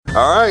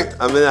All right,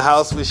 I'm in the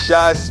house with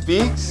Shy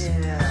Speaks.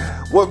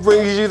 Yeah. What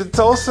brings you to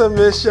Tulsa,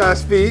 Miss Shy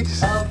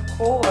Speaks? Of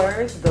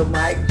course, the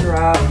Mic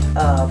Drop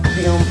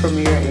film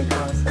premiere in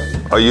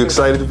concert. Are you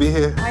excited to be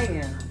here? I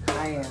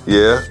am.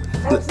 Yeah?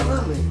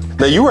 Absolutely.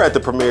 Now you were at the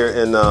premiere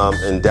in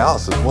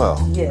Dallas as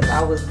well. Yes,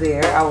 I was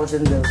there. I was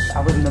in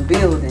the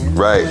building.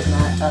 Right. I was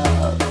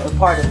not a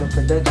part of the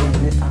production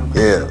this time.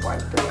 Yeah.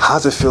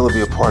 How's it feel to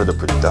be a part of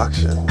the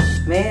production?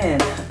 Man,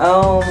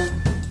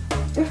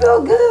 it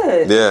feels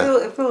good.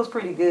 Yeah. It feels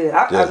pretty good.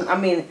 I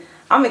mean,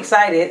 I'm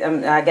excited.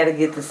 I got to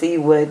get to see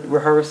what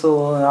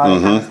rehearsal and all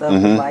that kind of stuff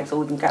is like, so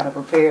we can kind of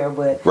prepare.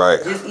 But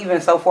just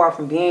even so far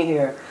from being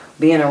here,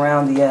 being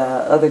around the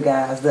other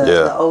guys,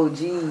 the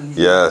OGs.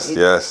 Yes. It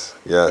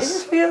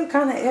just feels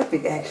kind of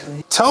epic,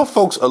 actually. Tell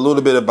folks a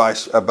little bit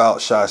about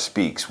Shy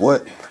Speaks.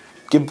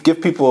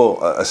 Give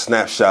people a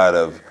snapshot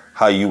of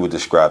how you would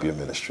describe your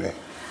ministry.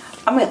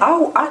 I mean,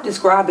 I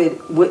describe it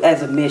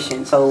as a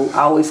mission. So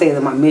I always say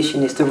that my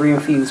mission is to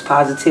reinfuse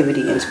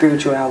positivity and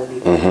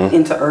spirituality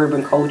into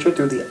urban culture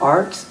through the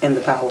arts and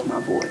the power of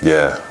my voice.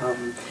 Yeah.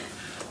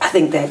 I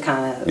think that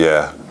kind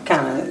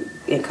of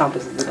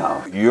encompasses it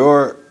all.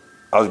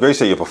 I was going to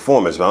say your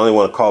performance, but I only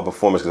want to call it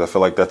performance because I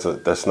feel like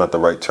that's not the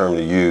right term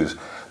to use.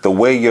 The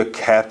way you're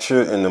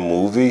captured in the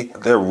movie,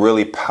 they're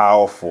really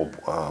powerful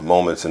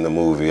moments in the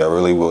movie. I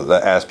really will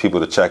ask people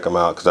to check them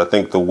out because I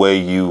think the way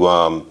you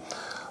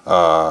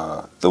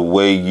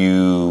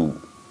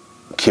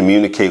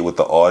communicate with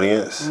the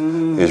audience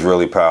is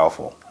really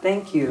powerful.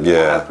 Thank you.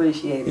 Yeah. I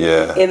appreciate it.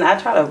 Yeah. And I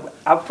try to,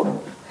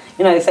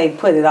 they say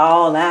put it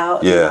all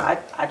out. Yeah.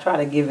 I try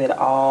to give it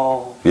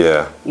all.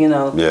 Yeah.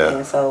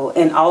 Yeah.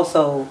 And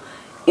also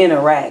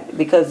interact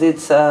because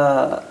it's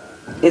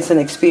an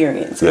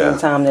experience. Yeah.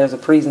 Anytime there's a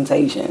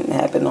presentation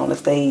happening on the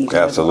stage,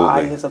 absolutely, there's an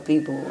audience of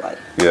people.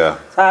 So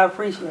I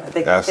appreciate it. I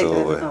think absolutely.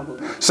 Take that as a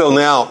compliment. So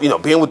now,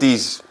 being with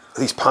these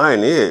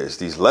pioneers,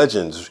 these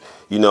legends,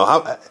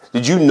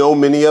 did you know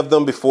many of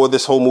them before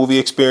this whole movie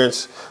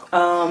experience?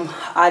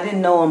 I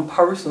didn't know them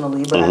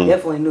personally, but I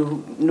definitely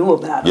knew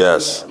about them.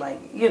 Yes.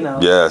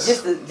 Yeah,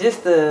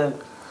 just the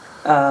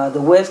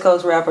West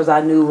Coast rappers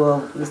I knew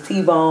of was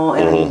T-Bone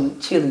and I knew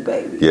Chili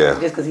Baby. Yeah.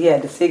 Just because he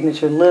had the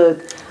signature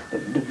look,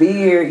 the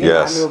beard,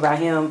 I knew about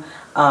him.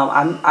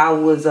 I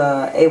was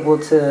able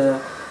to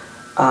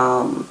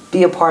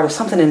be a part of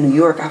something in New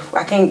York.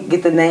 I can't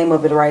get the name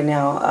of it right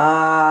now.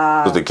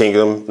 Was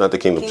it not the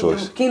Kingdom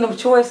Choice? Kingdom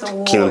Choice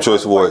Awards. Kingdom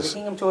Choice Awards.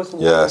 Kingdom Choice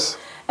Awards. Yes.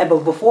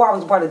 But before I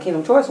was a part of the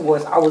Kingdom Choice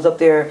Awards, I was up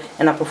there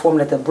and I performed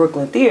at the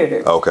Brooklyn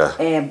Theater. Okay.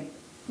 And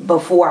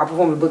before I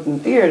performed at the Brooklyn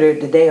Theater,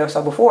 the day or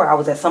so before, I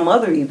was at some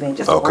other event,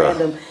 just a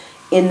random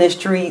in the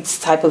streets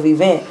type of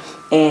event.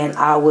 And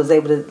I was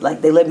able to,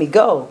 they let me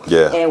go.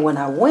 Yeah. And when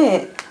I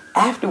went,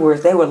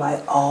 afterwards, they were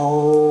like,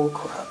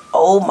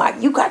 oh Mike,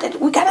 we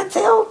gotta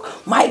tell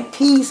Mike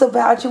Peace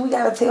about you. We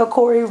gotta tell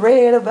Corey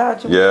Red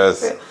about you.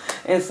 Yes.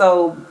 And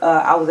so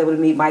I was able to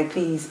meet Mike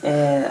Peace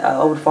and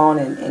over the phone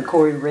and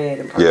Corey Red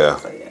in person. Yeah.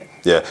 So,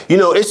 Yeah.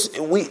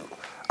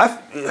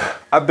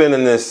 I've been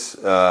in this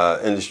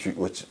industry,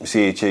 which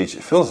CHH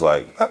feels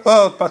like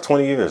about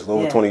 20 years, a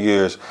little over 20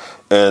 years,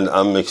 and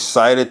I'm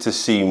excited to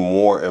see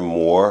more and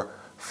more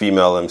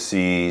female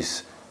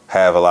MCs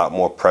have a lot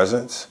more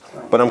presence.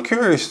 Right. But I'm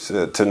curious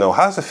to know,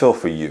 how does it feel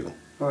for you?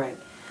 Right.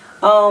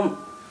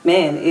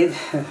 Man,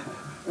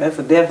 that's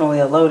definitely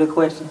a loaded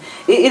question.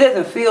 It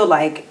doesn't feel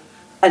like,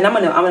 and I'm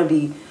gonna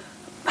be,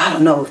 I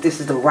don't know if this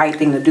is the right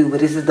thing to do, but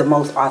this is the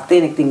most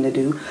authentic thing to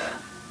do.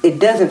 It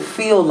doesn't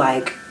feel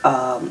like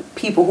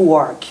people who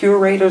are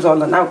curators or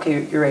not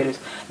curators,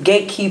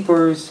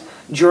 gatekeepers,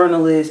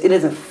 journalists. It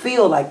doesn't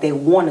feel like they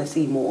want to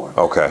see more.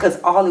 Okay. Because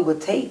all it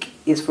would take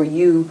is for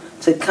you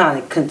to kind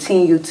of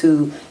continue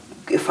to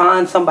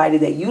find somebody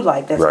that you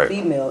like that's a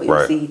female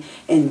MC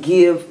and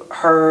give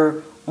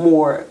her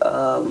more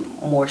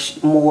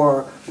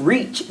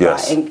reach by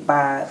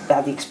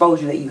the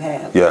exposure that you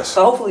have. Yes.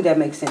 So hopefully that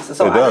makes sense.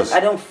 So it does. I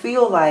don't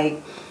feel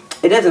like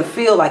it doesn't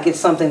feel like it's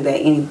something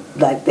that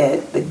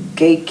the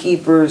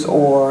gatekeepers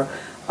or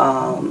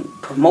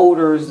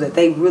promoters that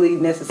they really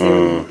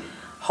necessarily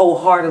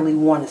wholeheartedly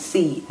want to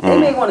see. They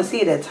may want to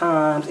see it at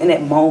times and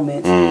at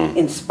moments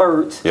in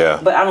spurts. Yeah.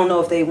 But I don't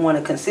know if they want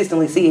to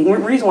consistently see it. The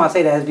reason why I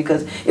say that is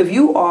because if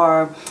you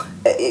are,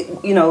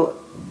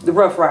 the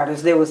Rough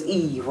Riders, there was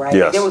Eve, right?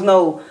 Yes. There was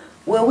no,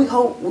 well,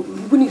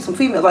 we need some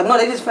females. Like, no,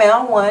 they just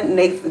found one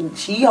and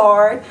she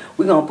hard.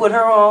 We're going to put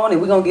her on and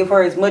we're going to give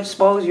her as much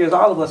exposure as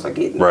all of us are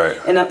getting. Right.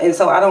 And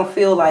so I don't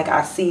feel like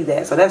I see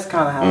that. So that's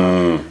kind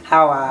of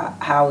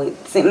how it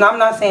seems. And I'm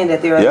not saying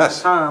that there are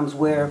times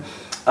where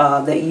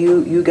that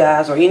you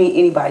guys or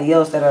anybody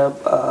else that are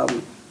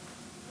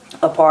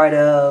a part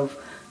of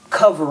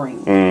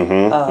covering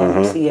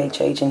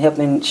CHH and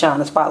helping shine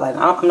the spotlight.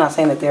 I'm not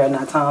saying that there are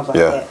not times like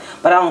that,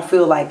 but I don't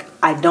feel like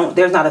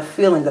there's not a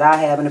feeling that I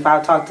have. And if I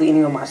talk to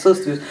any of my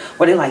sisters,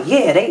 where they're like,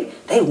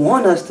 they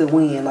want us to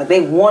win. Like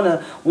they want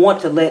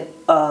to let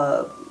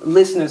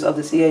listeners of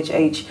the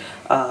CHH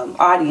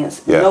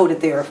audience know that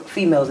there are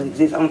females that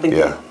exist. I don't think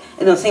that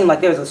it doesn't seem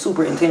like there's a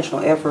super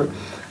intentional effort.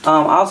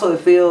 Also,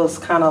 it feels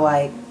kind of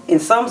like in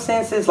some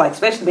senses, like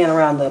especially being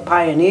around the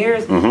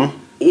pioneers,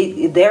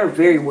 they're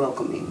very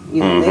welcoming.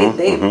 You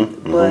know,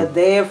 but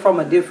they're from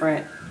a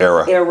different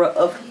era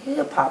of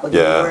hip hop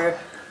again, where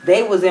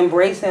they was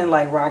embracing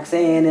like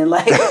Roxanne and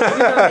like, you know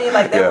what I mean?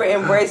 Like they were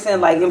embracing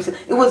like MC.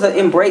 It was an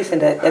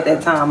embracing at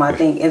that time, I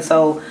think. And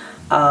so,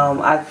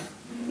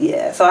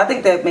 so I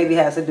think that maybe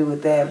has to do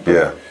with that.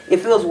 But it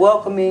feels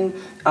welcoming.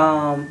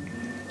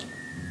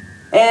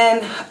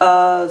 And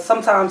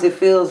sometimes it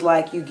feels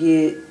like you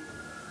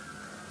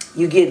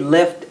get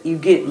left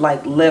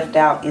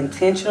out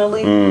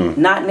intentionally,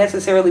 not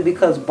necessarily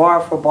because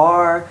bar for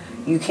bar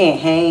you can't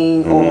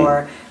hang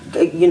or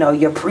you know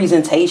your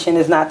presentation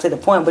is not to the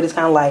point, but it's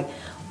kind of like,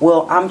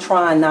 well, I'm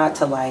trying not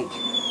to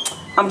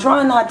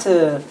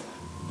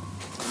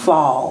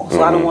fall,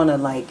 so I don't want to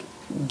like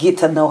get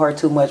to know her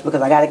too much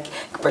because I got to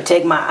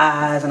protect my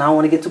eyes and I don't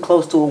want to get too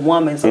close to a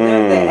woman. So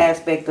there's that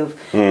aspect of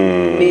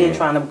men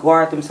trying to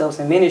guard themselves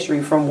in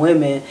ministry from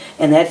women,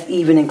 and that's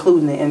even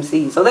including the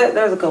MC. So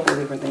there's a couple of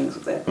different things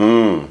with that.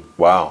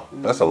 Wow,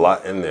 that's a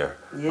lot in there.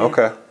 Yeah.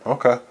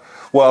 Okay.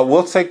 Well,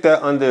 we'll take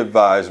that under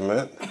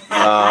advisement.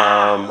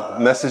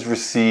 Message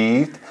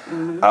received.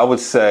 I would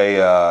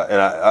say,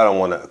 and I don't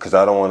want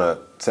to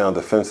sound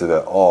offensive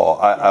at all.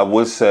 I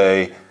would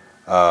say,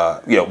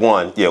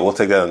 we'll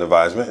take that under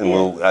advisement,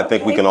 and I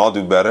think we can all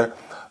do better.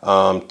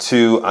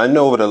 Two, I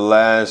know over the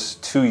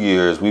last 2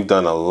 years we've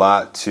done a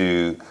lot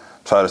to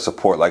try to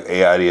support like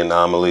AID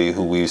Anomaly,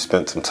 who we've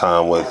spent some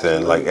time with,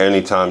 and like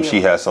anytime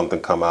she has something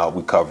come out,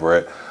 we cover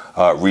it.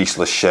 Reach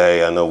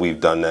Lachey, I know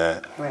we've done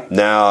that. Right.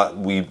 Now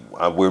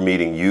we're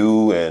meeting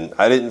you, and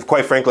I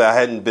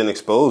hadn't been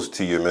exposed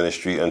to your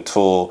ministry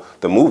until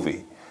the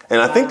movie,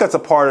 and I think that's a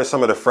part of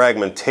some of the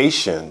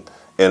fragmentation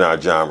in our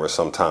genre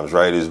sometimes,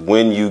 right? Is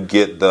when you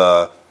get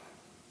the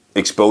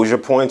exposure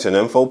points and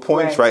info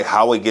points, right?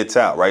 How it gets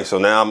out, right? So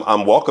now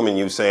I'm welcoming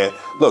you, saying,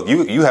 look,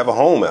 you have a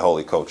home at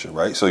Holy Culture,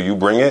 right? So you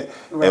bring it,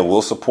 and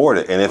we'll support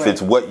it, and if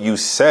it's what you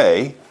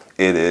say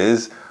it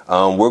is.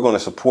 We're going to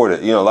support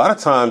it. You know, a lot of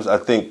times I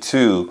think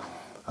too,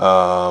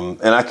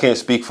 and I can't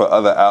speak for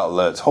other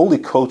outlets, Holy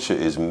Culture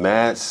is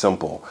mad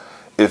simple.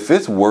 If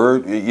it's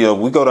word, you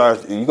know, you go to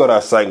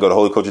our site and go to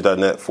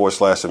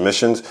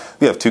holyculture.net/submissions.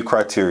 We have 2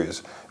 criteria.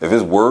 If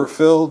it's word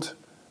filled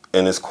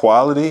and it's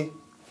quality,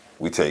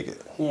 we take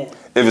it. Yeah.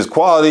 If it's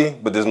quality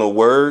but there's no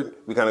word,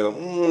 we kind of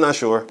go, not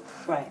sure.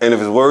 Right. And if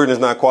it's word and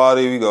it's not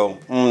quality, we go,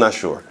 not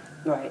sure.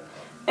 Right.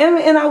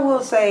 And I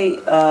will say,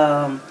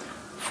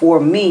 for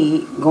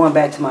me, going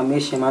back to my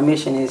mission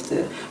is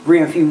to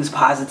reinfuse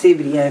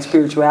positivity and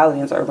spirituality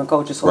into urban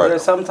culture. So there are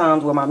some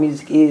times where my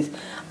music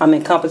I'm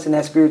encompassing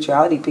that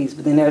spirituality piece,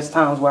 but then there's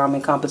times where I'm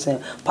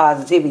encompassing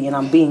positivity and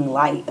I'm being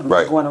light. I'm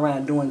just going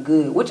around doing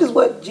good, which is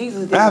what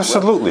Jesus did.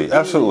 Absolutely.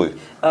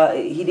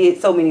 He did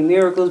so many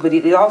miracles, but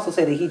it also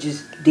said that he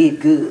just did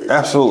good.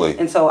 Absolutely. Right?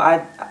 And so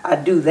I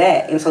do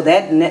that. And so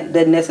that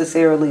doesn't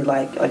necessarily,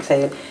 like I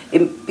said,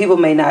 people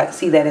may not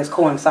see that as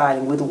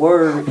coinciding with the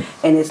word.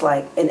 And it's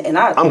like,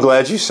 I'm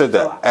glad you said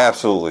that. So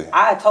absolutely.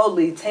 I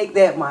totally take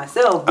that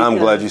myself. I'm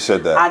glad you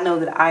said that. I know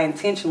that I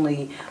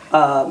intentionally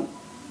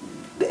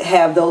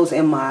have those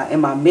in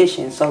my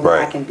mission so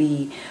that I can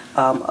be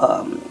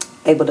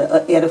able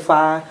to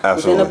edify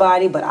within the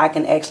body, but I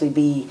can actually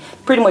be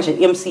pretty much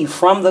an MC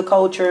from the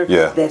culture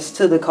that's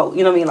to the culture.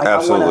 You know what I mean? Like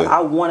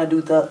I want to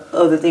do the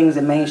other things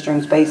in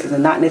mainstream spaces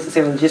and not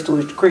necessarily just to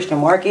a Christian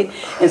market.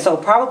 And so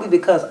probably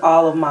because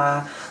all of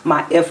my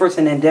efforts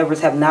and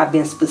endeavors have not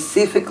been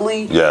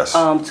specifically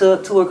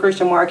to a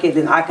Christian market,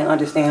 then I can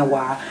understand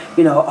why,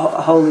 you know,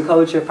 a Holy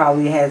Culture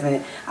probably I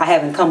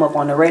haven't come up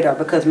on the radar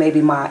because maybe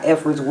my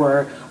efforts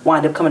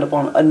wind up coming up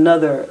on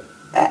another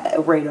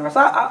radar. So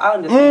I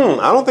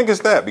understand. I don't think it's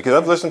that, because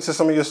I've listened to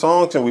some of your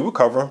songs and we would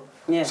cover them.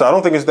 Yeah. So I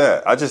don't think it's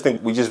that. I just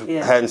think we just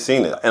hadn't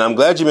seen it. And I'm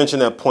glad you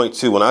mentioned that point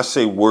too. When I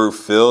say word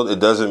filled, it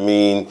doesn't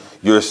mean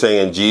you're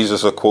saying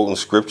Jesus or quoting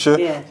scripture.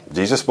 Yeah.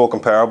 Jesus spoke in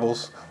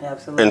parables.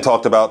 Absolutely. And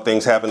talked about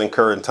things happening in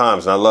current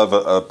times. And I love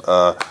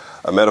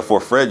a metaphor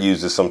Fred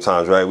uses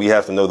sometimes, right? We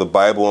have to know the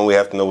Bible and we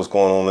have to know what's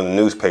going on in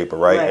the newspaper,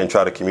 right? And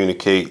try to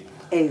communicate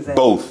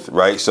both,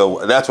 right?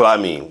 So that's what I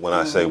mean when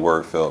I say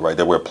word filled, right?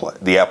 That we're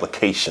the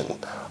application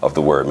of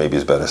the word, maybe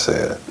is better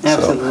said.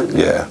 Absolutely.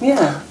 So,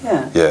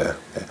 yeah.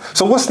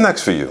 So what's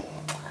next for you?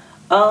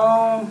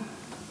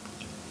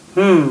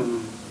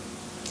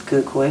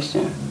 Good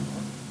question.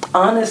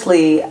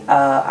 Honestly,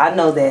 I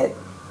know that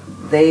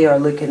they are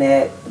looking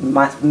at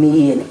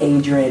me and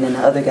Adrian and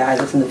the other guys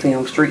that's in the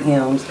film Street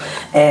Hymns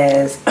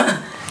as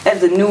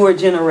the newer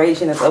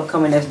generation that's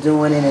upcoming that's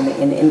doing it,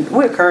 and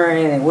we're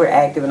current and we're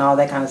active and all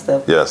that kind of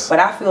stuff. Yes. But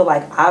I feel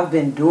like I've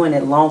been doing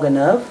it long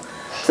enough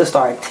to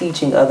start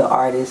teaching other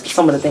artists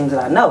some of the things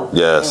that I know.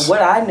 Yes. And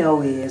what I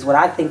know is, what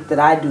I think that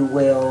I do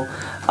well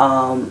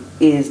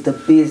is the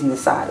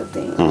business side of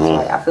things. Mm-hmm.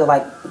 Right? I feel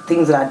like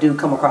things that I do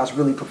come across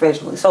really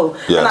professionally. So,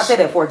 and I say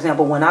that, for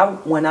example, when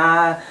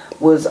I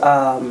was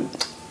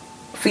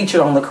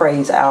featured on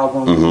Lecrae's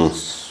album,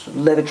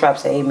 Let the Trap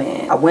Say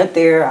Amen, I went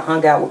there, I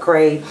hung out with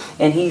Craig,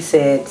 and he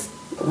said,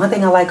 one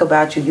thing I like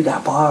about you, you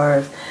got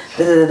bars,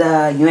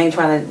 you ain't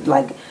trying to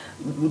like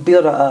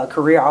build a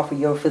career off of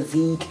your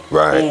physique.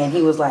 Right. And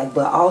he was like,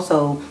 but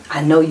also,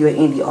 I know you're an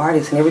indie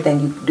artist, and everything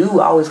you do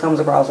always comes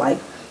across like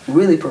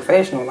really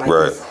professional. Like,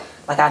 right.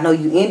 Like I know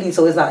you indie,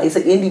 so it's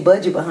an indie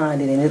budget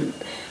behind it, and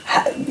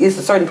it's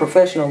a certain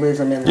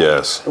professionalism, and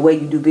yes. the way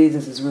you do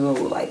business is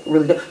really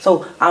good.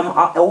 So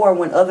or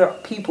when other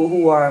people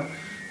who are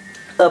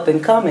up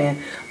and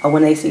coming,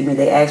 when they see me,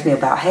 they ask me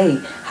about,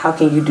 hey, how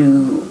can you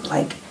do,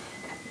 like,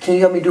 can you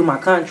help me do my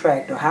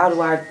contract, or how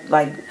do I,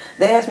 like,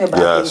 they ask me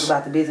about things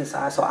about the business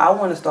side. So I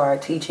want to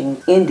start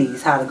teaching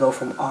indies how to go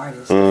from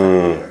artists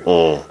to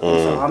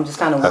so I'm just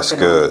kind of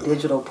working on a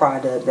digital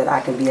product that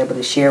I can be able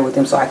to share with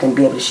them, so I can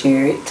be able to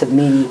share it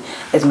to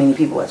as many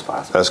people as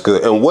possible. That's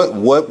good. And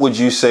what would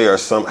you say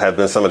have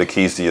been some of the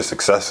keys to your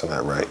success in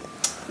that, right?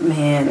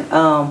 Man,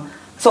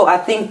 so I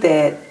think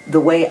that the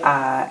way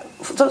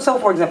so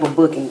for example,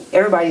 booking,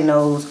 everybody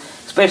knows,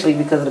 especially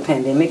because of the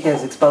pandemic,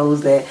 has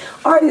exposed that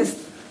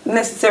artists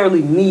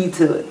necessarily need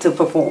to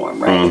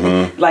perform, right?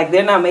 Mm-hmm. Like,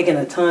 they're not making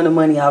a ton of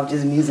money off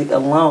just music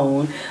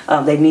alone.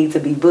 They need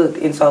to be booked.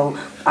 And so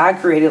I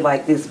created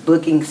like this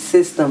booking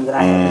system that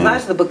I have. It's not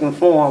just a booking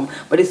form,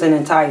 but it's an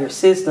entire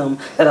system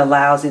that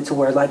allows it to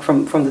where, like,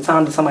 from the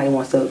time that somebody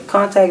wants to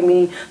contact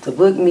me, to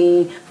book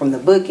me, from the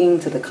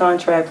booking to the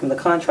contract, from the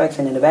contract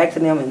sending it back to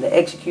them, and the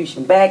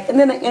execution back, and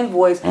then the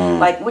invoice,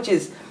 like, which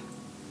is,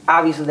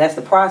 obviously that's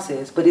the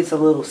process, but it's a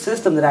little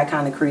system that I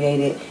kind of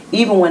created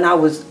even when I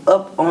was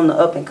up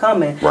and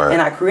coming, right.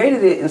 And I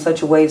created it in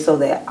such a way so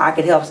that I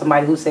could help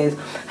somebody who says,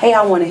 hey,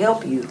 I want to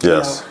help you. Yes. You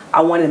know,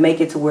 I wanted to make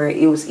it to where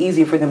it was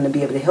easier for them to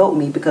be able to help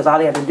me, because all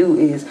they have to do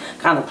is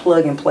kind of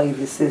plug and play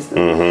this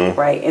system,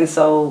 right? And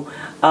so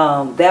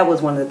that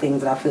was one of the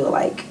things that I feel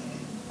like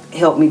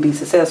helped me be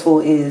successful,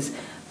 is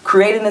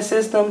creating a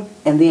system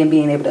and then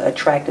being able to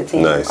attract a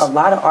team. Nice. A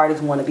lot of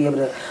artists want to be able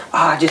to,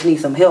 I just need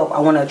some help. I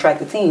want to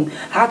attract a team.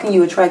 How can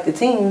you attract a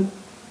team?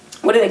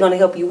 What are they going to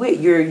help you with?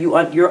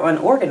 You're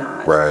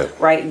unorganized,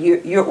 right?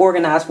 You're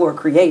organized for a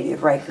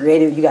creative, right?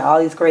 Creative, you got all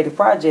these creative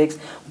projects,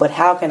 but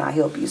how can I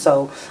help you?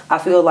 So I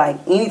feel like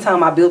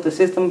anytime I built a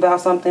system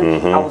about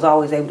something, I was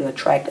always able to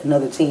attract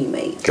another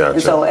teammate. Gotcha.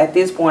 And so at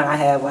this point, I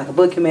have like a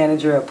booking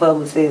manager, a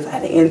publicist, I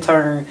had an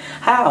intern.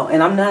 How?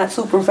 And I'm not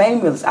super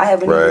famous. I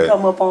haven't even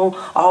come up on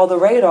all the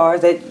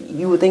radars that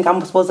you would think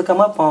I'm supposed to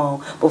come up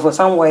on, but for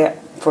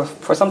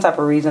some type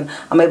of reason,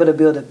 I'm able to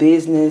build a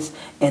business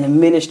and a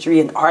ministry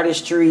and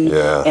artistry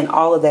and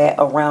all of that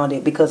around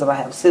it, because I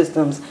have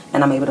systems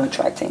and I'm able to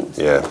attract teams.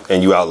 Yeah,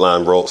 and you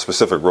outline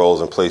specific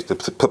roles in place to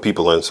put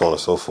people in, so on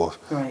and so forth.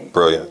 Right.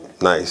 Brilliant.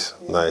 Nice.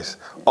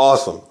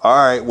 Awesome. All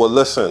right, well,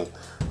 listen,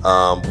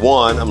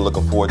 one, I'm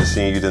looking forward to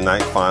seeing you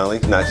tonight, finally,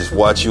 not just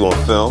watch you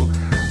on film.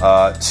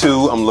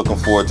 Two, I'm looking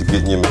forward to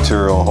getting your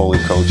material on Holy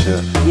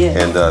Culture. Yeah.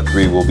 And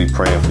three, we'll be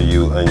praying for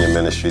you and your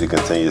ministry to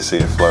continue to see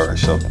it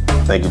flourish. So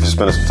thank you for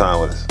spending some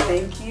time with us.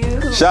 Thank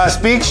you. Shy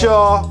Speaks,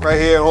 y'all, right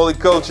here in Holy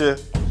Culture.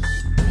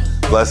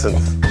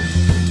 Blessings.